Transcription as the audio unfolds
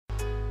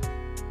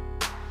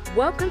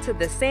Welcome to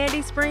the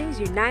Sandy Springs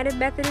United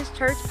Methodist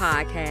Church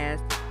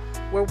podcast,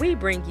 where we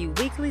bring you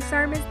weekly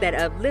sermons that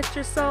uplift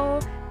your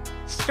soul,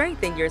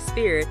 strengthen your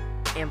spirit,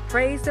 and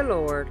praise the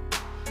Lord.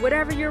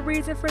 Whatever your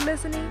reason for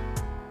listening,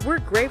 we're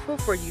grateful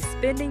for you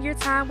spending your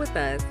time with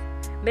us.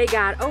 May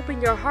God open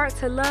your heart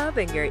to love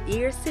and your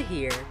ears to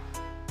hear.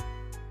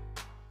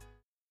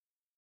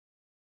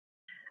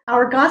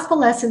 Our gospel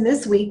lesson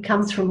this week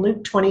comes from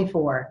Luke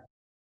 24.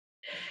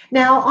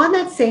 Now, on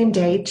that same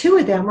day, two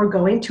of them were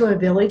going to a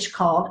village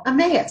called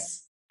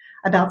Emmaus,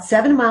 about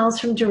 7 miles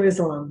from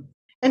Jerusalem,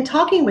 and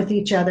talking with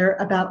each other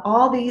about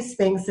all these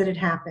things that had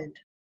happened.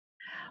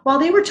 While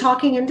they were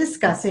talking and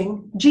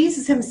discussing,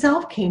 Jesus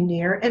himself came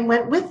near and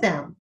went with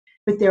them,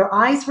 but their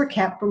eyes were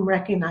kept from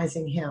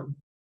recognizing him.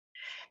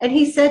 And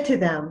he said to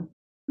them,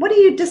 "What are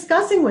you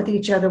discussing with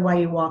each other while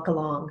you walk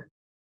along?"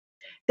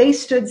 They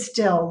stood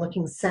still,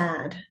 looking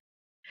sad.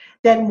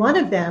 Then one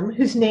of them,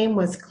 whose name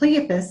was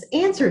Cleophas,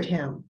 answered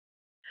him,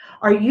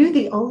 "Are you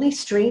the only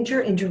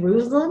stranger in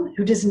Jerusalem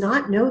who does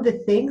not know the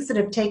things that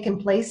have taken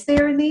place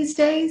there in these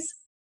days?"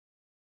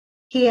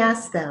 He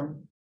asked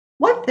them,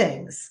 "What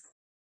things?"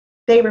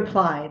 They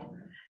replied,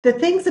 "The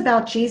things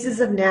about Jesus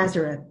of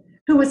Nazareth,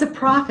 who was a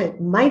prophet,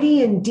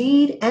 mighty in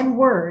deed and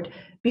word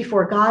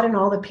before God and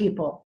all the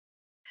people,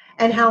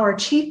 and how our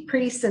chief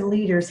priests and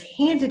leaders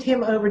handed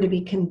him over to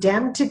be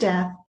condemned to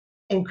death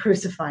and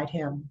crucified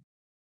him.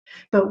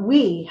 But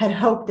we had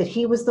hoped that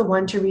he was the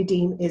one to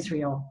redeem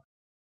Israel.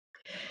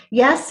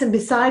 Yes, and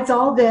besides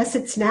all this,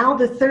 it's now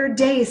the third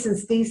day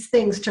since these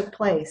things took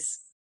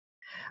place.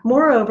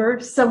 Moreover,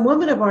 some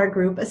women of our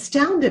group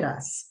astounded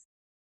us.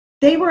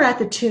 They were at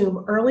the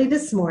tomb early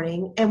this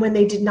morning, and when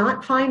they did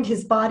not find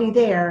his body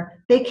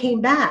there, they came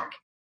back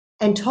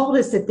and told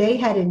us that they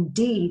had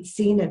indeed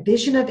seen a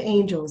vision of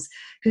angels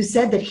who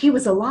said that he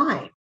was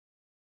alive.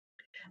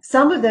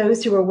 Some of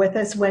those who were with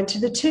us went to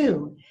the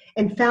tomb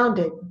and found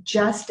it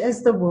just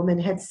as the woman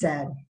had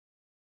said,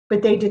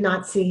 but they did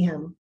not see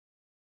him."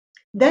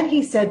 Then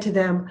he said to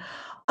them,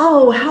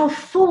 "Oh, how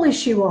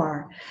foolish you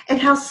are,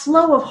 and how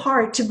slow of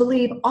heart to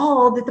believe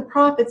all that the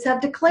prophets have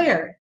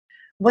declared.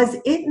 Was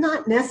it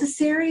not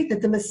necessary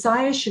that the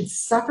Messiah should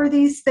suffer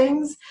these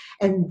things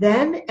and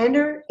then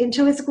enter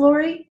into his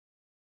glory?"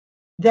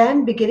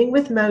 Then, beginning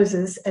with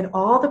Moses and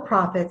all the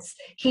prophets,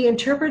 he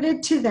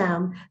interpreted to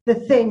them the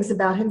things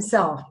about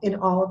himself in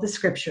all of the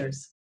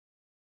scriptures.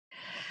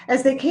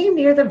 As they came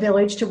near the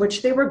village to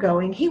which they were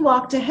going, he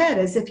walked ahead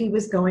as if he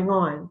was going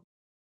on.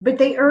 But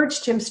they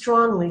urged him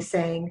strongly,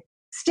 saying,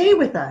 "Stay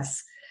with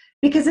us,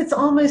 because it's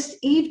almost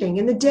evening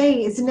and the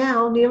day is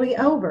now nearly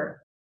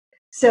over."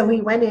 So he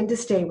went in to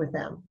stay with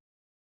them.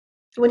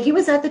 When he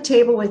was at the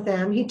table with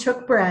them, he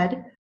took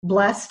bread,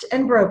 blessed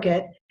and broke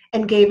it,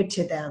 and gave it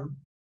to them.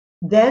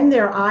 Then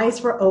their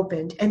eyes were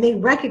opened, and they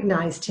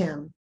recognized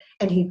him,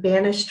 and he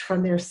vanished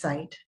from their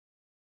sight.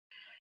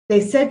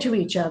 They said to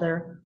each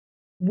other,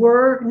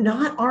 "Were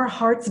not our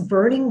hearts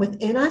burning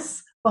within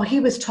us while he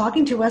was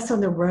talking to us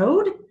on the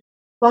road,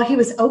 while he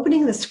was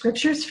opening the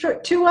scriptures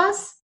to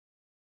us?"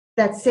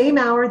 That same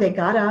hour they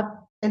got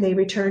up and they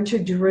returned to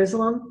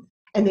Jerusalem,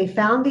 and they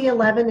found the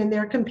 11 and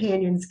their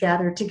companions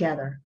gathered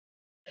together.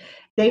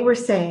 They were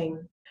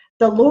saying,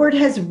 "The Lord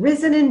has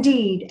risen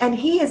indeed, and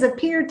he has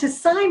appeared to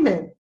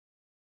Simon."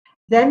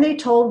 Then they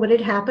told what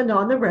had happened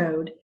on the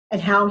road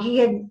and how he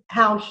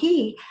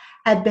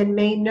had been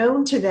made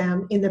known to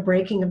them in the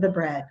breaking of the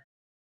bread.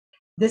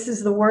 This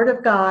is the word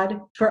of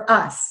God for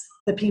us,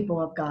 the people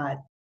of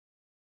God.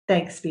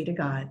 Thanks be to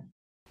God.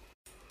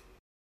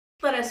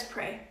 Let us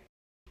pray.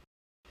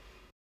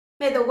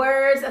 May the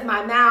words of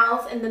my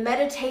mouth and the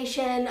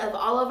meditation of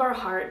all of our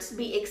hearts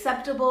be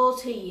acceptable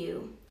to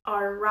you,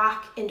 our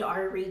rock and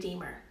our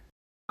redeemer.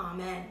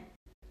 Amen.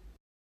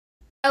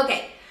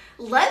 Okay,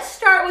 let's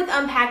start with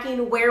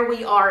unpacking where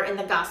we are in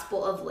the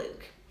Gospel of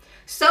Luke.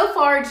 So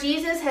far,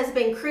 Jesus has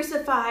been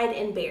crucified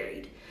and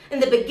buried. In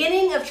the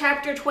beginning of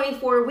chapter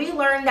 24, we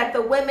learn that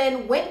the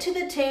women went to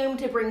the tomb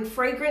to bring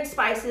fragrant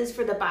spices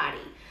for the body.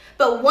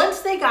 But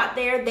once they got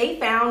there, they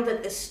found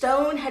that the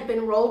stone had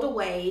been rolled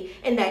away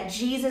and that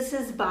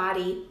Jesus'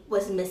 body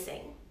was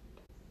missing.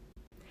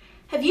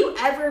 Have you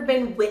ever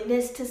been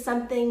witness to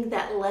something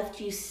that left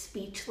you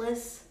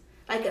speechless?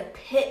 Like a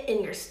pit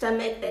in your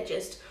stomach that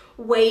just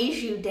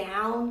weighs you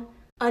down,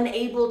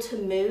 unable to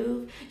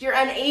move? You're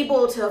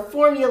unable to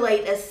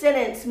formulate a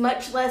sentence,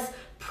 much less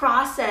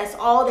process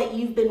all that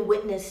you've been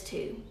witness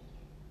to.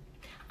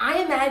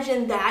 I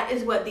imagine that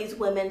is what these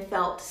women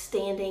felt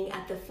standing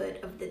at the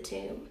foot of the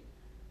tomb.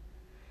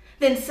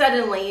 Then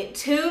suddenly,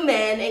 two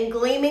men in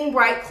gleaming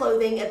bright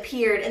clothing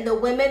appeared, and the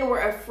women were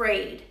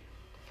afraid.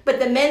 But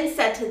the men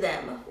said to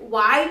them,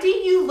 "Why do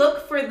you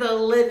look for the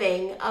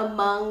living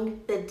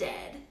among the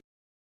dead?"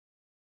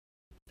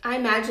 I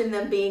imagine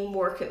them being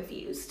more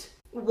confused.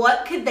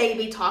 What could they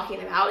be talking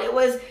about? It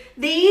was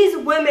these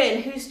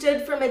women who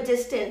stood from a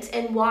distance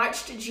and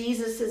watched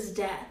Jesus'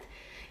 death.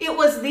 It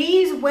was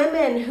these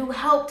women who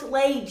helped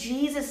lay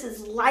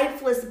Jesus'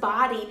 lifeless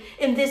body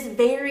in this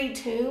very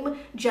tomb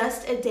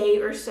just a day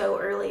or so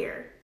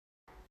earlier.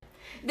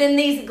 Then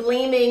these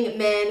gleaming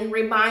men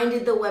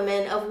reminded the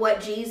women of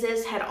what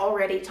Jesus had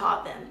already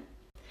taught them,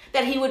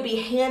 that he would be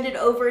handed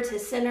over to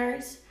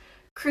sinners,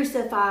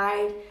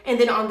 crucified, and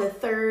then on the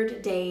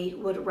third day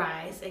would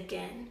rise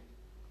again.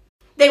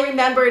 They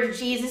remembered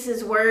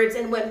Jesus' words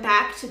and went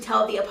back to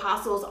tell the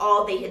apostles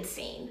all they had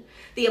seen.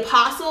 The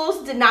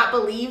apostles did not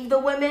believe the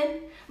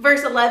women.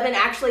 Verse 11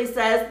 actually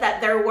says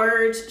that their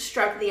words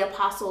struck the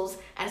apostles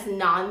as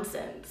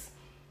nonsense.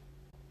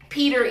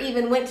 Peter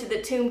even went to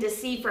the tomb to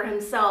see for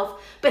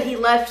himself, but he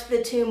left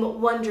the tomb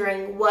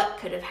wondering what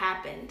could have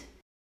happened.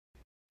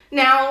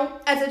 Now,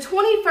 as a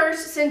 21st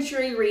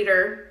century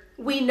reader,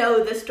 we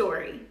know the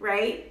story,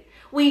 right?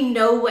 We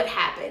know what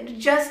happened.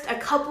 Just a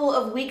couple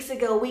of weeks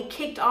ago, we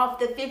kicked off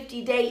the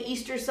 50-day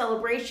Easter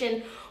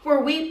celebration where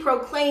we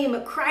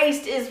proclaim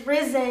Christ is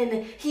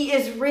risen. He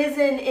is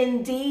risen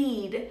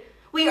indeed.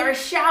 We are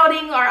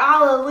shouting our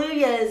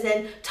alleluias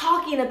and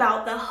talking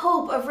about the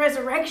hope of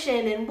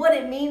resurrection and what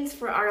it means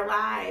for our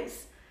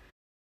lives.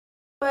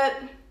 But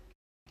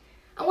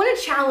I want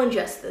to challenge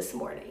us this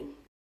morning.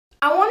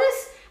 I want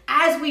us,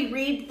 as we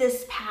read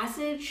this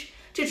passage,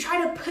 to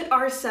try to put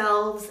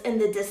ourselves in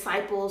the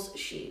disciples'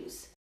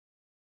 shoes.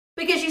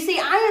 Because you see,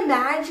 I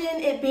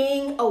imagine it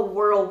being a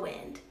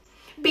whirlwind,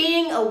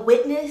 being a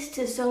witness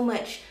to so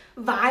much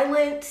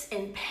violence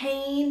and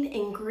pain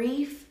and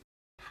grief,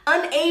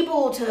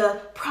 unable to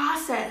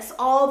process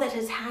all that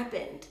has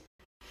happened.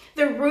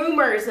 The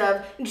rumors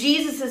of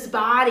Jesus'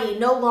 body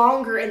no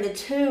longer in the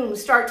tomb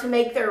start to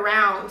make their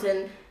rounds,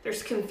 and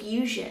there's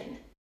confusion.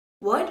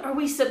 What are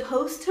we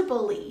supposed to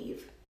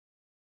believe?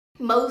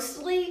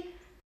 Mostly,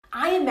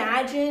 I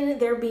imagine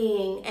there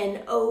being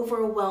an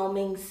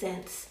overwhelming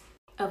sense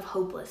of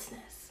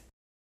hopelessness.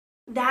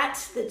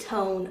 That's the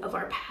tone of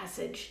our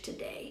passage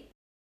today.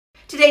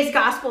 Today's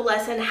gospel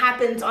lesson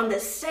happens on the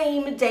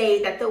same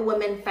day that the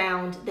women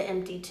found the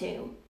empty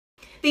tomb.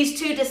 These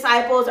two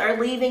disciples are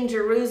leaving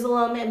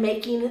Jerusalem and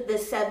making the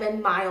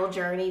 7-mile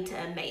journey to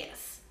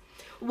Emmaus.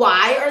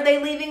 Why are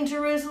they leaving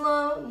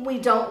Jerusalem? We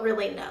don't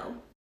really know.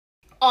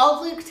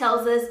 All Luke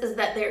tells us is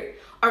that they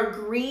are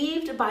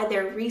grieved by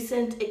their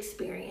recent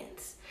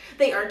experience.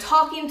 They are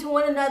talking to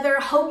one another,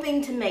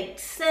 hoping to make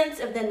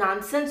sense of the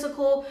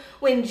nonsensical,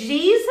 when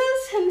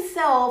Jesus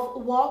himself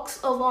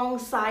walks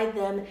alongside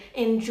them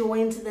and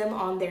joins them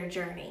on their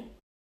journey.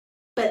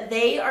 But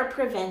they are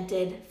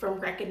prevented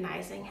from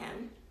recognizing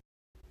him.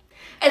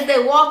 As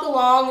they walk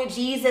along,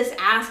 Jesus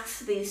asks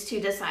these two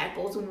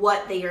disciples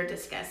what they are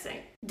discussing,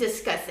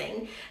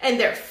 and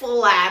they're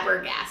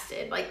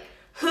flabbergasted. Like,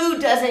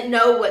 who doesn't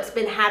know what's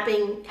been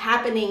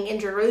happening in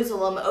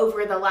Jerusalem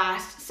over the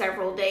last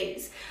several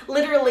days?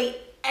 Literally,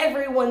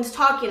 everyone's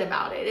talking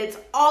about it. It's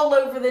all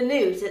over the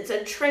news. It's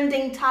a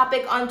trending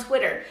topic on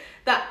Twitter.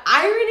 The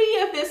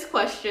irony of this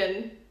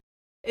question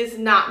is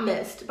not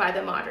missed by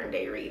the modern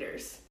day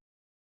readers.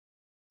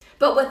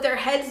 But with their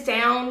heads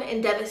down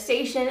in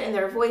devastation in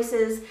their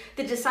voices,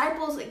 the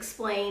disciples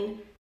explain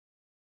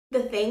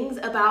the things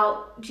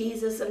about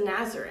Jesus of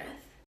Nazareth.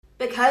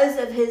 Because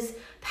of his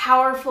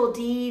powerful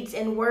deeds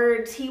and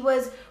words, he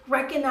was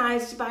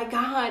recognized by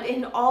God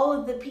and all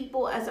of the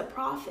people as a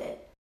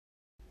prophet.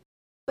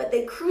 But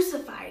they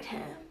crucified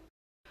him.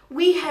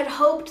 We had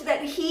hoped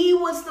that he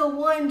was the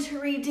one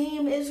to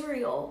redeem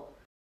Israel.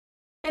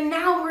 And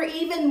now we're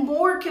even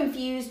more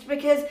confused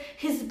because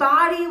his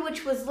body,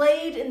 which was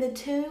laid in the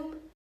tomb,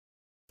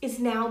 is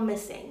now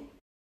missing.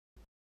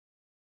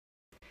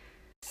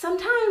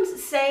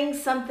 Sometimes saying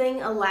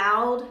something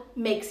aloud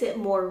makes it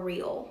more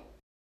real.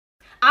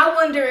 I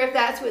wonder if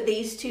that's what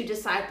these two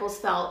disciples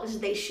felt as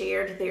they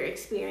shared their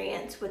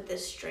experience with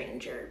this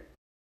stranger.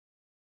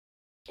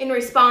 In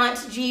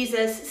response,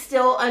 Jesus,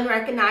 still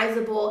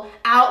unrecognizable,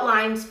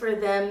 outlines for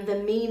them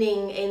the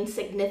meaning and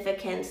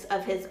significance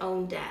of his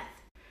own death.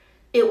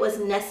 It was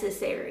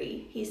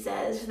necessary, he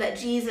says, that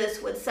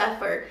Jesus would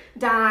suffer,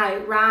 die,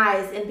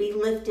 rise, and be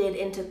lifted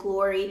into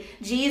glory.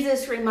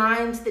 Jesus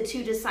reminds the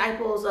two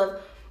disciples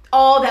of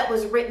all that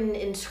was written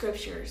in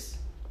scriptures.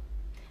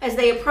 As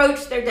they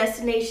approach their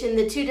destination,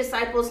 the two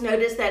disciples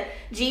notice that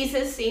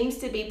Jesus seems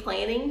to be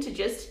planning to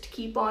just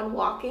keep on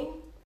walking.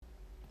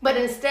 But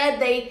instead,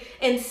 they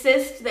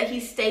insist that he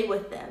stay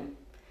with them.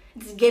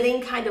 It's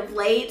getting kind of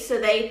late, so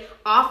they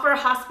offer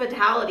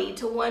hospitality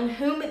to one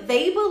whom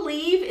they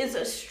believe is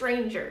a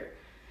stranger.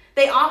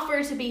 They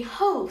offer to be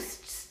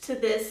hosts to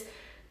this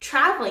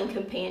traveling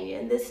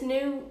companion, this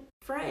new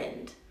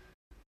friend.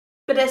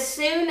 But as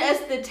soon as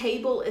the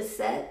table is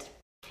set,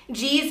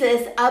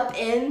 Jesus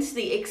upends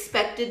the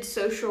expected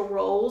social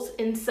roles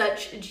in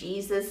such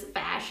Jesus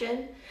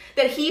fashion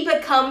that he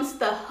becomes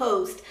the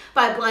host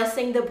by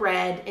blessing the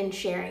bread and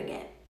sharing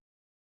it.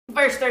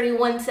 Verse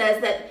 31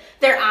 says that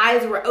their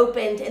eyes were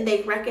opened and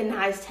they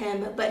recognized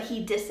him, but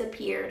he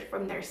disappeared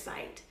from their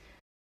sight.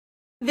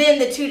 Then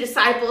the two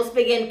disciples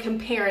began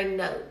comparing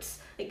notes.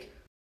 Like,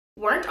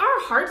 weren't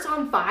our hearts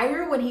on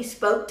fire when he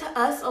spoke to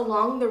us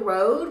along the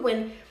road,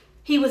 when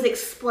he was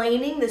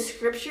explaining the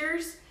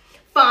scriptures?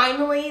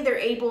 Finally, they're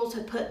able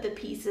to put the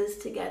pieces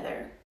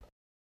together.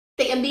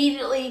 They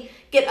immediately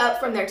get up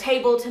from their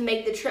table to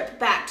make the trip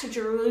back to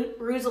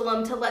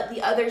Jerusalem to let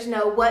the others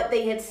know what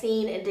they had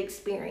seen and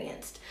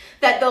experienced,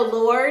 that the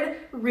Lord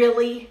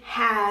really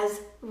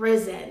has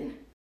risen.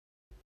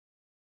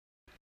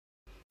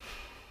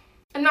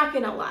 I'm not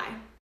going to lie.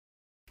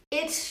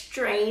 It's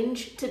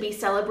strange to be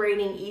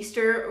celebrating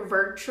Easter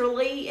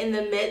virtually in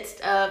the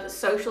midst of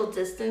social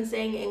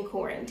distancing and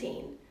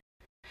quarantine.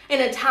 In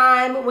a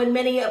time when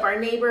many of our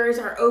neighbors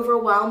are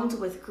overwhelmed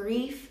with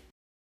grief,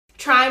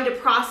 trying to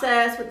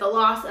process what the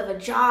loss of a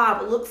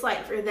job looks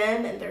like for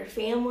them and their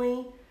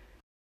family,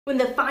 when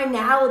the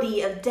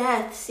finality of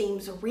death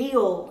seems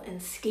real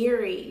and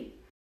scary,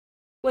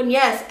 when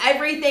yes,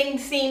 everything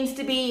seems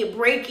to be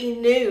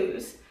breaking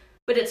news,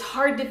 but it's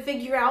hard to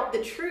figure out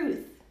the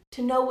truth,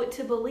 to know what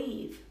to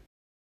believe.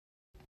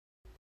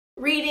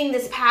 Reading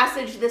this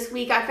passage this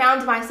week, I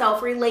found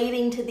myself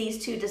relating to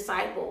these two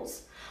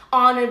disciples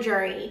on a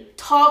journey,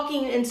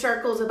 talking in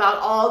circles about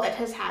all that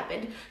has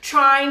happened,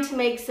 trying to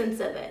make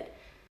sense of it.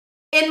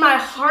 In my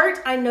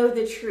heart, I know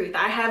the truth.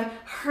 I have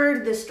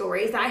heard the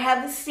stories. I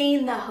have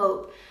seen the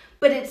hope.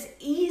 But it's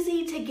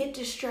easy to get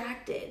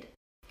distracted,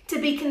 to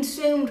be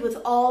consumed with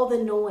all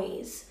the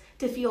noise,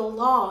 to feel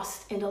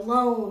lost and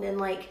alone and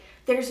like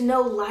there's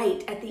no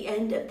light at the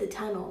end of the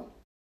tunnel.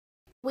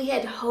 We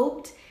had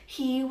hoped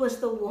he was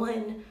the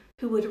one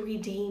who would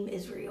redeem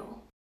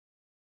Israel.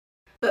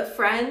 But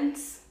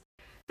friends,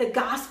 the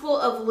Gospel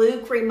of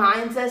Luke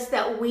reminds us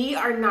that we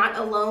are not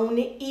alone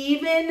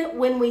even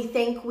when we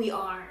think we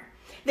are.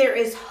 There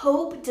is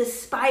hope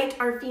despite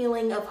our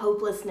feeling of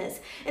hopelessness.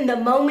 In the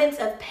moments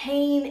of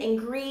pain and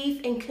grief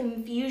and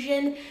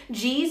confusion,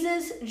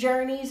 Jesus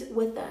journeys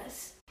with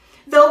us.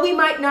 Though we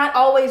might not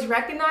always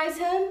recognize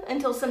him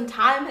until some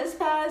time has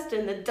passed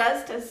and the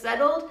dust has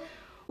settled,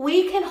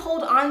 we can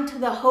hold on to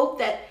the hope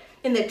that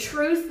in the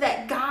truth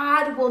that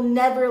God will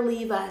never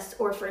leave us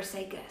or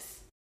forsake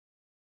us.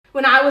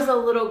 When I was a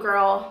little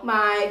girl,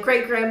 my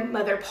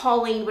great-grandmother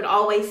Pauline would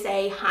always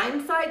say,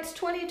 "Hindsight's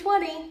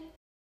 20/20."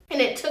 And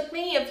it took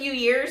me a few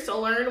years to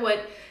learn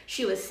what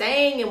she was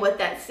saying and what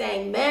that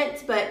saying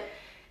meant, but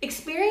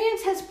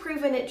experience has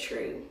proven it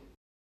true.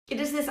 It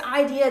is this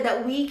idea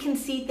that we can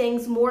see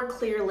things more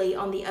clearly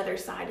on the other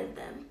side of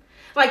them.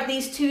 Like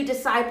these two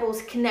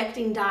disciples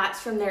connecting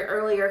dots from their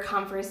earlier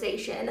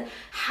conversation.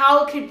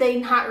 How could they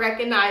not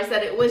recognize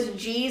that it was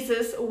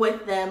Jesus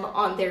with them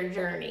on their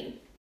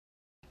journey?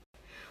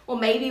 Well,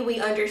 maybe we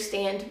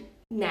understand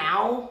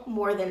now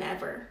more than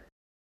ever.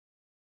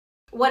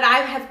 What I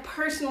have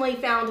personally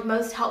found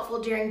most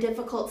helpful during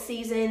difficult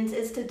seasons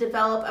is to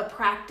develop a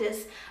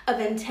practice of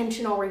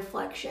intentional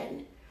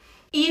reflection.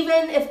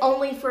 Even if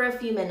only for a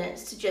few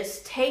minutes, to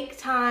just take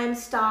time,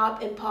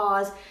 stop, and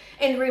pause,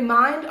 and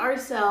remind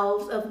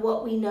ourselves of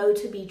what we know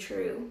to be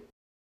true.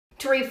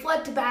 To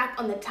reflect back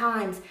on the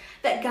times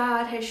that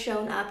God has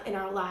shown up in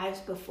our lives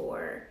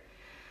before.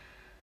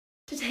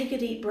 To take a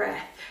deep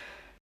breath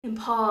and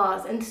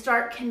pause and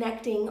start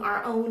connecting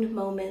our own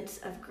moments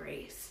of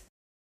grace.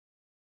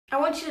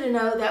 I want you to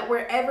know that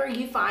wherever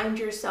you find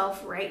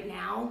yourself right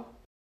now,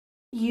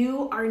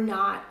 you are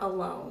not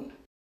alone.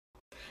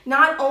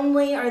 Not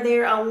only are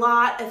there a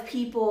lot of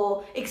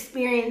people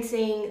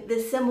experiencing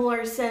the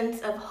similar sense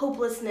of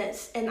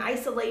hopelessness and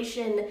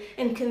isolation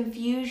and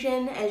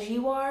confusion as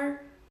you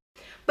are,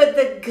 but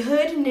the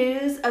good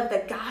news of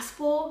the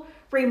gospel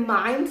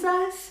reminds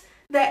us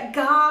that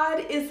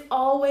God is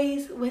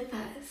always with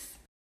us,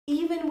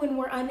 even when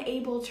we're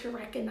unable to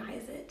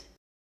recognize it.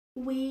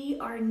 We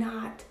are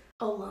not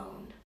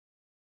alone.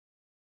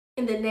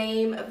 In the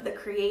name of the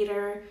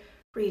Creator,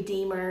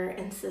 Redeemer,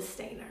 and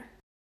Sustainer.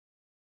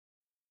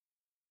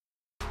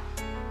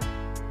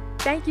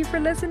 Thank you for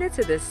listening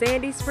to the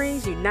Sandy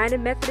Springs United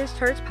Methodist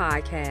Church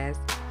podcast.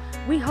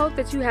 We hope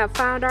that you have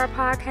found our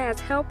podcast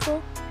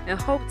helpful and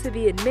hope to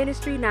be in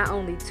ministry not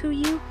only to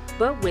you,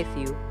 but with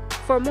you.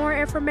 For more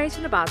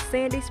information about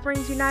Sandy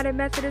Springs United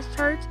Methodist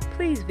Church,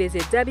 please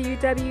visit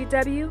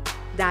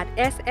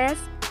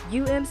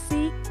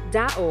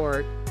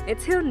www.ssumc.org.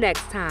 Until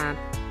next time,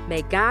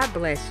 may God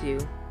bless you.